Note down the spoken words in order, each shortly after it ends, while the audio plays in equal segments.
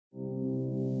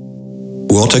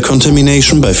Water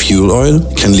contamination by fuel oil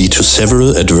can lead to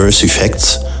several adverse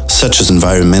effects, such as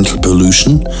environmental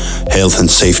pollution, health and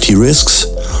safety risks,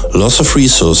 loss of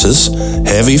resources,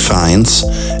 heavy fines,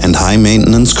 and high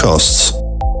maintenance costs.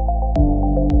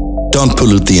 Don't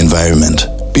pollute the environment.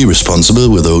 Be responsible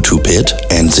with O2 PID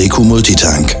and Seco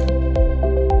Multitank.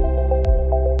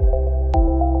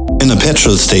 In a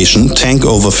petrol station, tank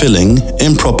overfilling,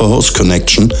 improper hose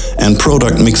connection, and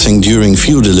product mixing during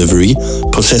fuel delivery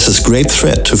possesses great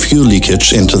threat to fuel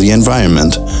leakage into the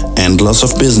environment and loss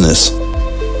of business.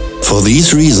 For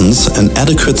these reasons, an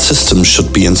adequate system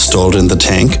should be installed in the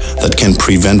tank that can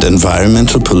prevent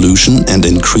environmental pollution and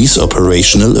increase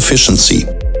operational efficiency.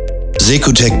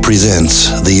 Secotech presents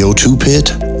the O2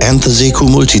 PID and the Seco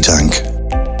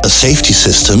Multitank, a safety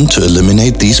system to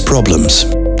eliminate these problems.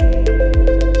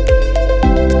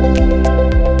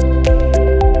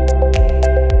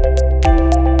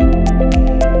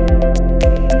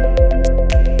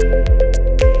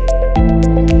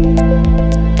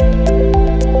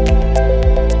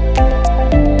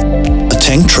 A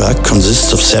tank truck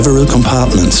consists of several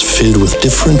compartments filled with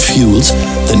different fuels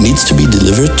that needs to be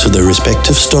delivered to their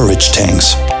respective storage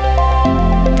tanks.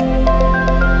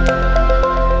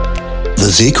 The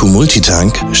Seco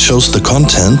Multitank shows the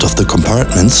content of the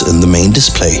compartments in the main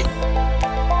display.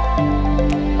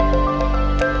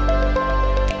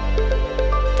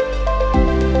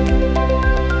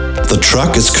 The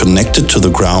truck is connected to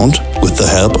the ground with the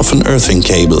help of an earthing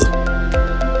cable.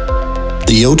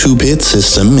 The O2 PID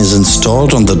system is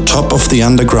installed on the top of the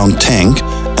underground tank,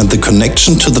 and the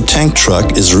connection to the tank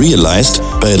truck is realized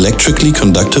by electrically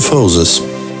conductive hoses.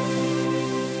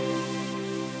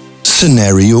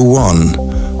 Scenario 1.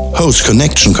 Hose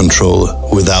connection control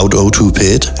without O2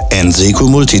 PID and Seco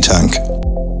Multitank.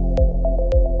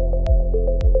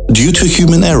 Due to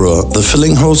human error, the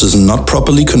filling hose is not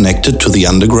properly connected to the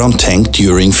underground tank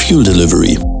during fuel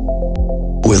delivery.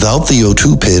 Without the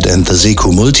O2 PID and the Seco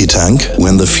Multitank,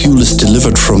 when the fuel is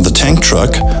delivered from the tank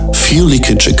truck, fuel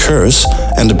leakage occurs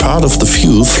and a part of the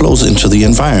fuel flows into the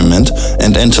environment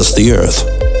and enters the earth.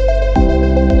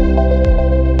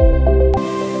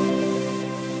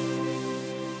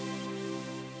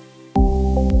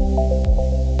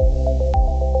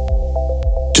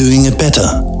 Doing it better,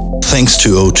 thanks to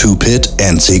O2 PID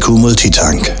and Seco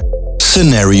Multitank.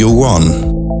 Scenario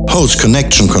 1. Hose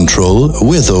connection control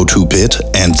with O2 PID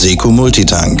and Seco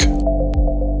Multitank.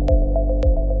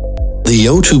 The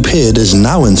O2 PID is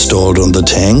now installed on the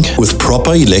tank with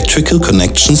proper electrical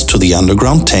connections to the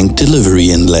underground tank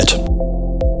delivery inlet.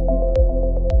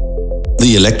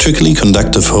 The electrically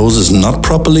conductive hose is not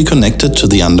properly connected to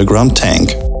the underground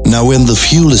tank. Now, when the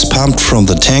fuel is pumped from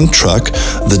the tank truck,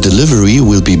 the delivery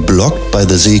will be blocked by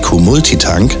the Seco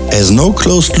Multitank, as no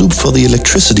closed loop for the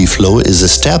electricity flow is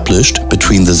established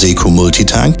between the Seco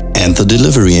Multitank and the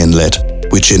delivery inlet,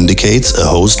 which indicates a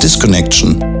hose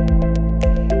disconnection.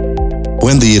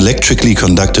 When the electrically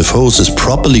conductive hose is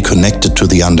properly connected to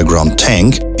the underground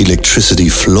tank, electricity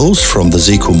flows from the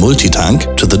Seco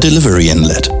Multitank to the delivery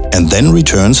inlet and then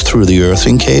returns through the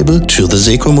earthing cable to the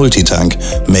Seco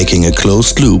Multitank, making a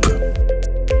closed loop.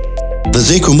 The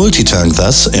Seco Multitank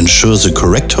thus ensures a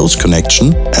correct hose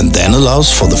connection and then allows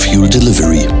for the fuel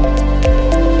delivery.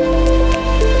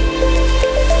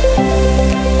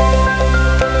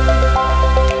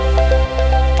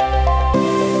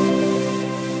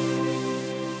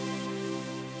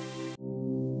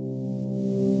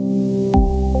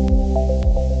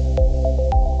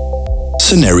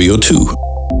 Scenario 2.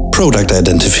 Product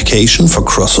identification for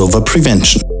crossover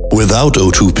prevention without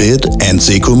O2 PID and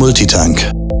Seco Multitank.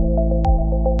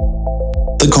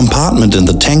 The compartment in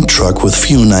the tank truck with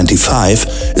fuel 95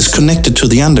 is connected to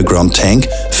the underground tank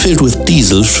filled with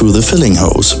diesel through the filling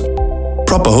hose.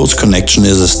 Proper hose connection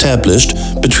is established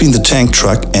between the tank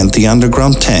truck and the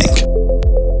underground tank.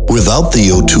 Without the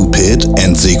O2 PID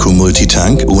and Seco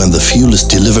Multitank, when the fuel is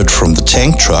delivered from the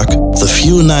tank truck, the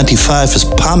fuel 95 is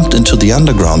pumped into the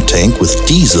underground tank with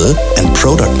diesel and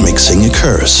product mixing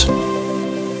occurs.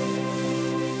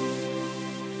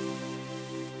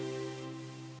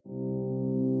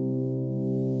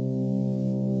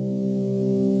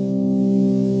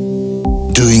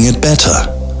 Doing it better,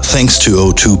 thanks to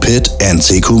O2 PID and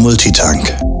Seco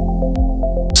Multitank.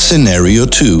 Scenario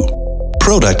 2.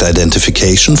 Product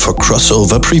identification for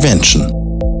crossover prevention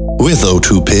with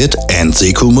O2 PID and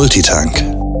Seco Multitank.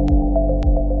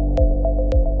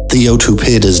 The O2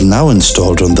 PID is now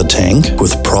installed on the tank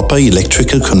with proper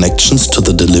electrical connections to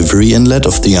the delivery inlet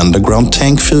of the underground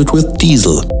tank filled with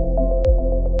diesel.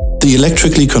 The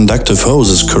electrically conductive hose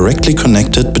is correctly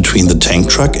connected between the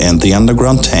tank truck and the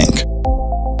underground tank.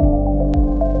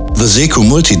 The Seco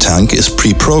multi-tank is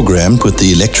pre-programmed with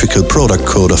the electrical product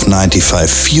code of 95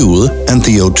 fuel, and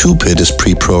the O2 pit is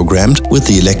pre-programmed with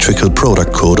the electrical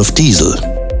product code of diesel.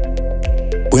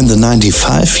 When the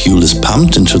 95 fuel is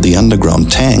pumped into the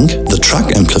underground tank, the truck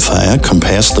amplifier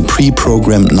compares the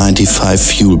pre-programmed 95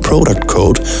 fuel product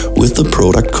code with the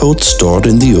product code stored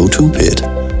in the O2 pit,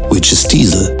 which is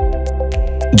diesel.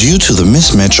 Due to the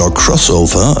mismatch or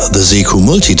crossover, the Seco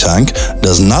multi-tank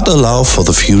does not allow for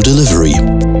the fuel delivery.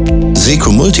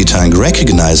 Seco multi-tank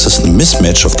recognizes the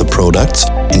mismatch of the products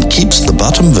and keeps the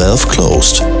bottom valve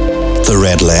closed. The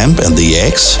red lamp and the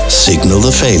X signal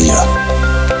the failure.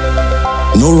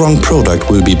 No wrong product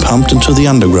will be pumped into the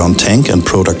underground tank and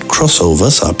product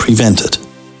crossovers are prevented.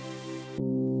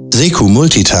 Seco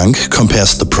multi-tank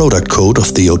compares the product code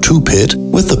of the O2 pit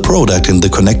with the product in the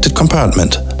connected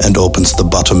compartment and opens the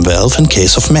bottom valve in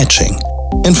case of matching.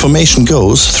 Information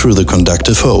goes through the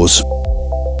conductive hose.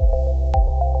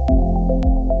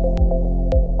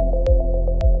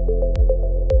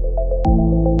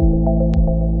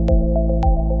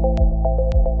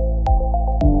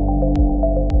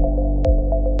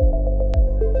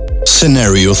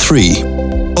 Scenario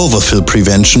 3. Overfill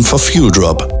prevention for fuel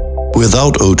drop,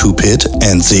 without O2 pit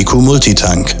and Seco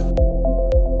multi-tank.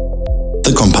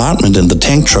 The compartment in the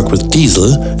tank truck with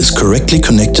diesel is correctly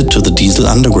connected to the diesel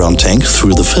underground tank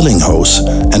through the filling hose,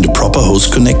 and a proper hose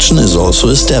connection is also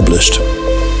established.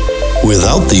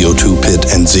 Without the O2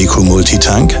 pit and Seco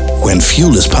multi-tank, when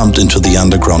fuel is pumped into the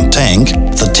underground tank,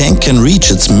 the tank can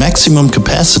reach its maximum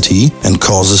capacity and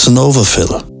causes an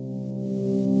overfill.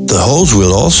 The hose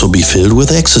will also be filled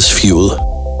with excess fuel.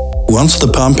 Once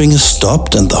the pumping is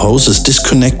stopped and the hose is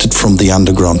disconnected from the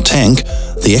underground tank,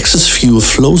 the excess fuel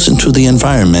flows into the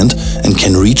environment and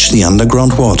can reach the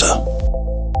underground water.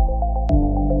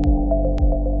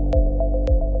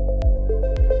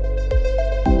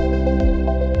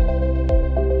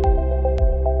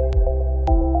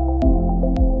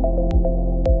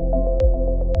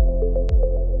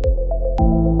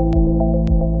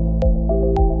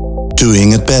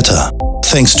 Doing it better,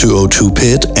 thanks to O2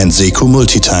 pit and Seco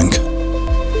multi-tank.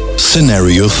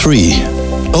 Scenario 3.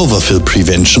 Overfill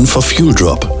prevention for fuel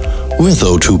drop, with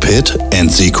O2 pit and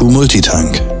Seco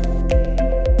multi-tank.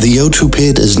 The O2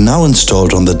 pit is now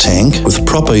installed on the tank with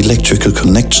proper electrical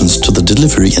connections to the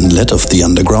delivery inlet of the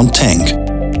underground tank.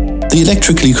 The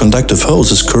electrically conductive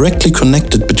hose is correctly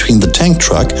connected between the tank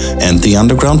truck and the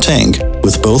underground tank,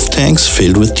 with both tanks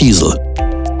filled with diesel.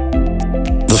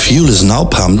 The fuel is now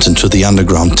pumped into the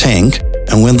underground tank,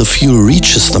 and when the fuel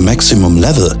reaches the maximum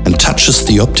level and touches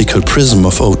the optical prism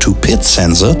of O2 pit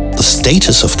sensor, the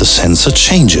status of the sensor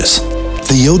changes.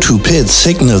 The O2 pit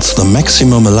signals the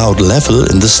maximum allowed level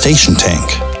in the station tank.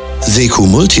 Seco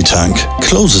multi-tank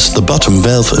closes the bottom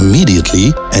valve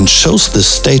immediately and shows this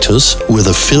status with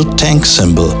a filled tank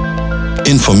symbol.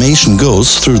 Information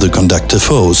goes through the conductive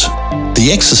hose.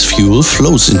 The excess fuel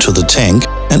flows into the tank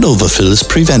and overfill is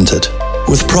prevented.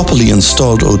 With properly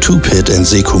installed O2 pit and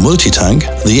Seco multi-tank,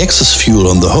 the excess fuel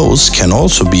on the hose can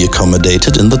also be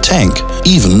accommodated in the tank,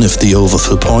 even if the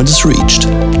overfill point is reached.